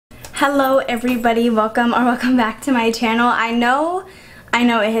Hello everybody, welcome back to my channel. I know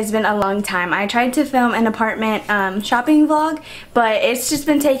it has been a long time. I tried to film an apartment shopping vlog, but it's just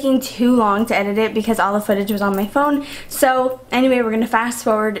been taking too long to edit it because all the footage was on my phone. So anyway, we're gonna fast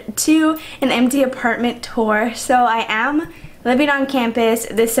forward to an empty apartment tour. So I am living on campus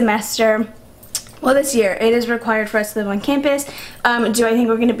this semester. Well, this year, it is required for us to live on campus. Do I think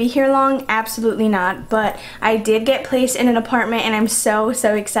we're going to be here long? Absolutely not. But I did get placed in an apartment, and I'm so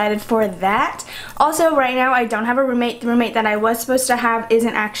excited for that. Also, right now, I don't have a roommate. The roommate that I was supposed to have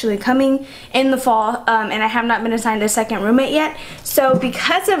isn't actually coming in the fall, and I have not been assigned a second roommate yet. So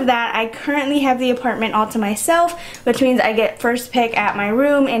because of that, I currently have the apartment all to myself, which means I get first pick at my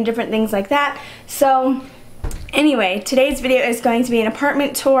room and different things like that. So anyway, today's video is going to be an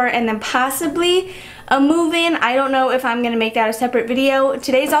apartment tour and then possibly a move-in. I don't know if I'm going to make that a separate video.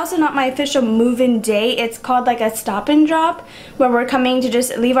 Today's also not my official move-in day. It's called like a stop and drop where we're coming to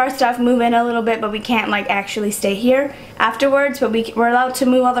just leave our stuff, move in a little bit, but we can't like actually stay here afterwards. But we're allowed to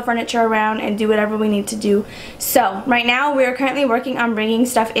move all the furniture around and do whatever we need to do. So right now we're currently working on bringing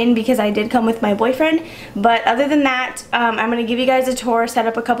stuff in because I did come with my boyfriend. But other than that, I'm going to give you guys a tour, set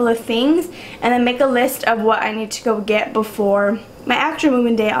up a couple of things, and then make a list of what I need to go get before my actual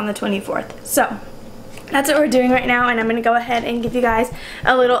move-in day on the 24th. So that's what we're doing right now, and I'm going to go ahead and give you guys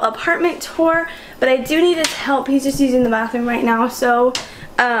a little apartment tour. But I do need his help. He's just using the bathroom right now, so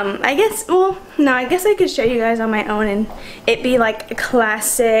I guess, well, no, I guess I could show you guys on my own and it be like a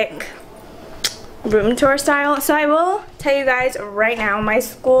classic room tour style. So I will tell you guys right now, my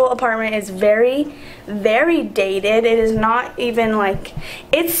school apartment is very dated. It is not even like,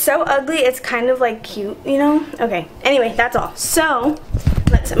 it's so ugly, it's kind of like cute, you know? Okay, anyway, that's all. So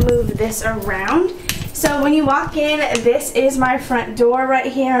let's move this around. So when you walk in, this is my front door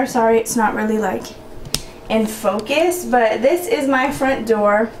right here. Sorry, it's not really like in focus, but this is my front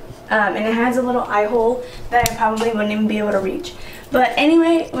door, and it has a little eye hole that I probably wouldn't even be able to reach. But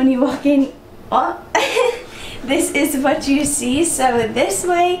anyway, when you walk in, oh, this is what you see. So this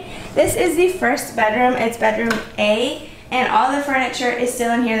way, this is the first bedroom. It's bedroom A, and all the furniture is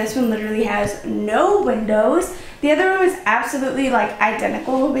still in here. This one literally has no windows. The other room is absolutely like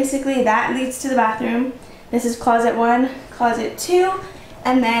identical. Basically, that leads to the bathroom. This is closet 1, closet 2,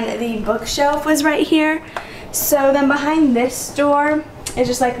 and then the bookshelf was right here. So then behind this door is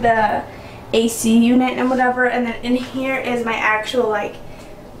just like the AC unit and whatever, and then in here is my actual like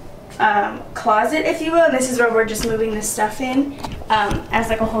closet, if you will. And this is where we're just moving this stuff in as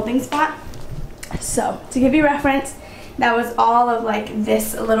like a holding spot. So to give you reference, that was all of like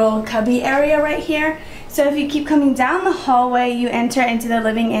this little cubby area right here. So if you keep coming down the hallway, you enter into the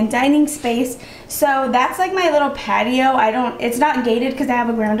living and dining space. So that's like my little patio. It's not gated because I have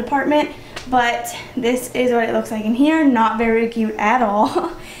a ground apartment, but this is what it looks like in here. Not very cute at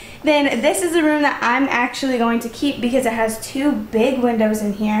all. Then this is the room that I'm actually going to keep because it has 2 big windows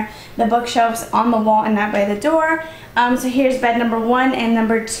in here. The bookshelves on the wall and not by the door. So here's bed number 1 and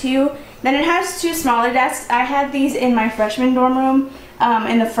number 2. Then it has 2 smaller desks. I had these in my freshman dorm room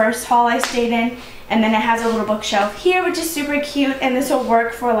in the first hall I stayed in. And then it has a little bookshelf here, which is super cute. And this will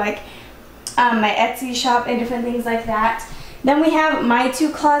work for like my Etsy shop and different things like that. Then we have my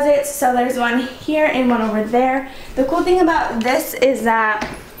 2 closets. So there's one here and one over there. The cool thing about this is that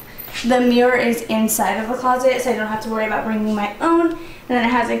the mirror is inside of the closet, so I don't have to worry about bringing my own. And then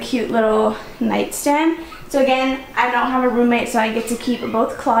it has a cute little nightstand. So again, I don't have a roommate, so I get to keep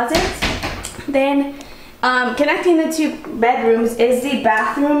both closets. Then connecting the 2 bedrooms is the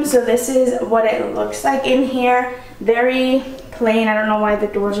bathroom. So this is what it looks like in here. Very plain. I don't know why the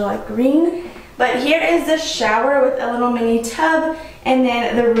doors are like green. But here is the shower with a little mini tub, and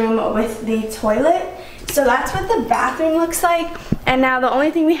then the room with the toilet. So that's what the bathroom looks like. And now the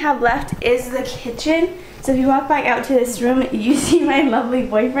only thing we have left is the kitchen. So if you walk back out to this room, you see my lovely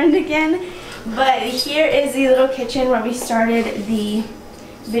boyfriend again. But here is the little kitchen where we started the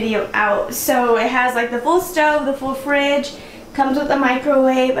video out. So it has like the full stove, the full fridge, comes with a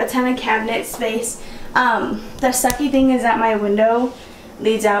microwave, a ton of cabinet space. The sucky thing is that my window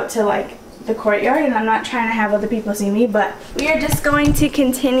leads out to like the courtyard, and I'm not trying to have other people see me, but we are just going to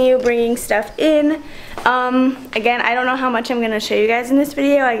continue bringing stuff in. Again, I don't know how much I'm going to show you guys in this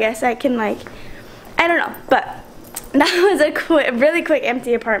video. I guess I can like, I don't know, but that was a really quick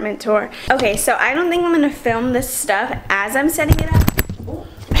empty apartment tour. Okay, so I don't think I'm going to film this stuff as I'm setting it up.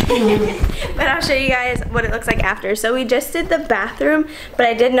 But I'll show you guys what it looks like after. So we just did the bathroom, but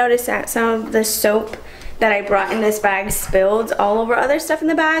I did notice that some of the soap that I brought in this bag spilled all over other stuff in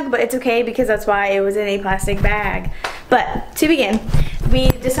the bag, but it's okay because that's why it was in a plastic bag. But to begin, we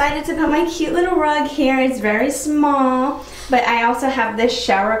decided to put my cute little rug here. It's very small, but I also have this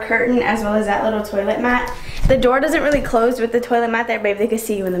shower curtain as well as that little toilet mat. The door doesn't really close with the toilet mat there, babe. They can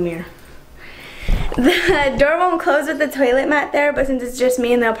see you in the mirror. The door won't close with the toilet mat there, but since it's just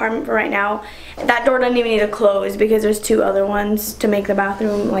me in the apartment for right now, that door doesn't even need to close because there's 2 other ones to make the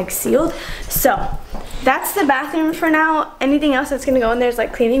bathroom like sealed. So that's the bathroom for now. Anything else that's gonna go in there is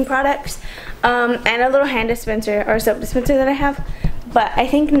like cleaning products and a little hand dispenser or soap dispenser that I have. But I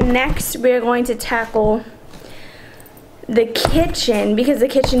think next we're going to tackle the kitchen, because the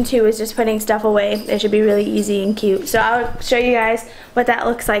kitchen too is just putting stuff away. It should be really easy and cute. So I'll show you guys what that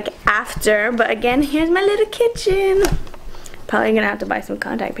looks like after. But again, here's my little kitchen. Probably gonna have to buy some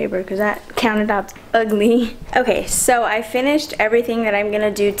contact paper because that countertop's ugly. Okay, so I finished everything that I'm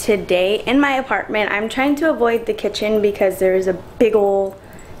gonna do today in my apartment. I'm trying to avoid the kitchen because there is a big ol'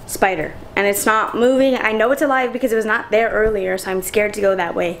 spider and it's not moving. I know it's alive because it was not there earlier, so I'm scared to go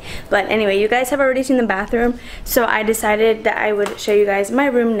that way. But anyway, you guys have already seen the bathroom, so I decided that I would show you guys my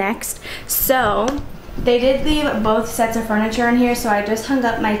room next. So they did leave both sets of furniture in here, so I just hung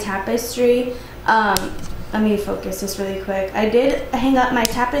up my tapestry. Let me focus this really quick. I did hang up my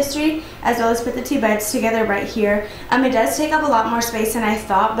tapestry as well as put the 2 beds together right here. It does take up a lot more space than I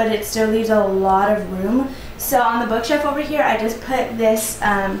thought, but it still leaves a lot of room. So on the bookshelf over here, I just put this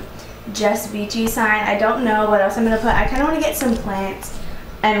Just Beachy sign. I don't know what else I'm gonna put. I kind of want to get some plants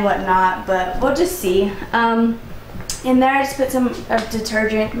and whatnot, but we'll just see. In there, I just put some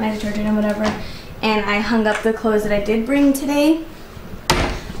detergent, my detergent and whatever, and I hung up the clothes that I did bring today.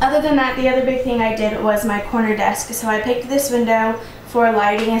 Other than that, the other big thing I did was my corner desk. So I picked this window for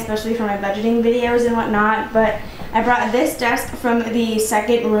lighting, especially for my budgeting videos and whatnot, but I brought this desk from the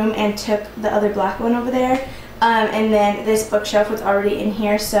second room and took the other black one over there. And then this bookshelf was already in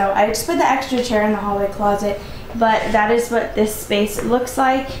here, so I just put the extra chair in the hallway closet. But that is what this space looks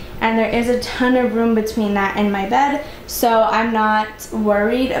like, and there is a ton of room between that and my bed, so I'm not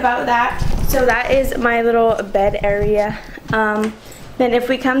worried about that. So that is my little bed area. Then if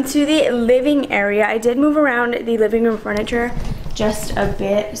we come to the living area, I did move around the living room furniture just a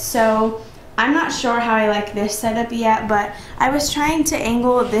bit, so I'm not sure how I like this setup yet, but I was trying to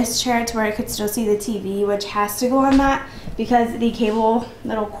angle this chair to where I could still see the TV, which has to go on that because the cable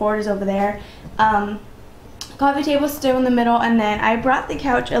little cord is over there. Coffee table still in the middle, and then I brought the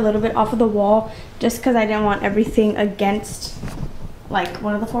couch a little bit off of the wall just because I didn't want everything against like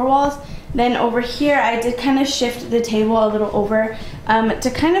one of the 4 walls. Then over here, I did kind of shift the table a little over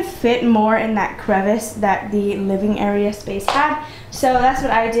to kind of fit more in that crevice that the living area space had. So that's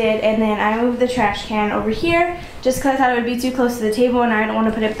what I did, and then I moved the trash can over here just because I thought it would be too close to the table and I don't want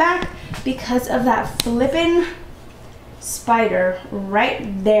to put it back because of that flippin' spider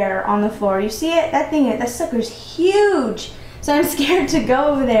right there on the floor. You see it? That sucker's huge. So I'm scared to go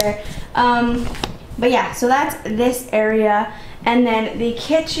over there. But yeah, so that's this area. And then the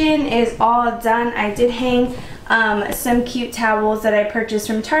kitchen is all done. I did hang some cute towels that I purchased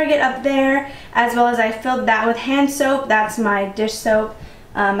from Target up there, as well as I filled that with hand soap. That's my dish soap,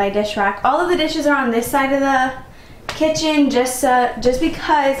 my dish rack. All of the dishes are on this side of the kitchen just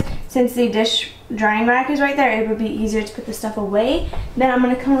because since the dish drying rack is right there, it would be easier to put the stuff away. Then I'm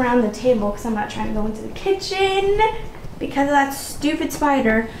going to come around the table because I'm not trying to go into the kitchen because of that stupid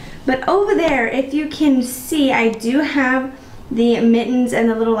spider. But over there, if you can see, I do have the mittens and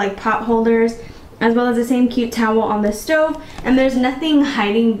the little like pot holders, as well as the same cute towel on the stove, and there's nothing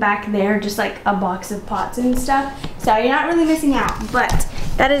hiding back there, just like a box of pots and stuff, so you're not really missing out. But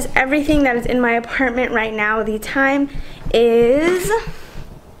that is everything that is in my apartment right now. The time is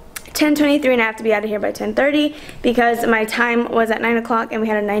 10:23 and I have to be out of here by 10:30 because my time was at 9 o'clock and we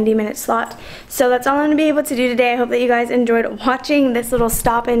had a 90-minute slot. So that's all I'm going to be able to do today. I hope that you guys enjoyed watching this little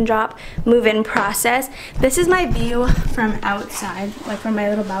stop and drop move-in process. This is my view from outside, like from my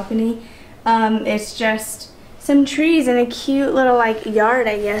little balcony. It's just some trees and a cute little like yard,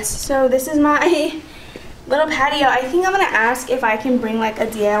 I guess. So this is my little patio. I think I'm going to ask if I can bring like a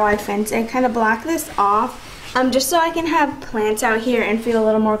DIY fence and kind of block this off. Just so I can have plants out here and feel a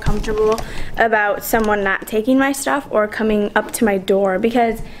little more comfortable about someone not taking my stuff or coming up to my door,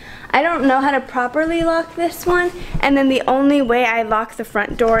 because I don't know how to properly lock this one, and then the only way I lock the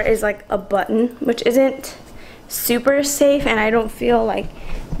front door is like a button, which isn't super safe, and I don't feel like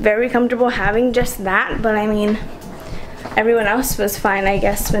very comfortable having just that. But I mean, everyone else was fine, I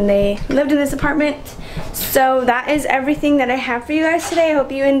guess, when they lived in this apartment. So that is everything that I have for you guys today. I hope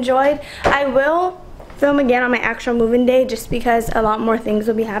you enjoyed. I will film again on my actual move-in day just because a lot more things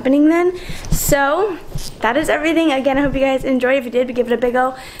will be happening then. So that is everything. Again, I hope you guys enjoyed. If you did, give it a big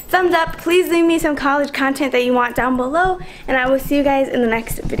ol' thumbs up. Please leave me some college content that you want down below, and I will see you guys in the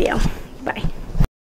next video. Bye.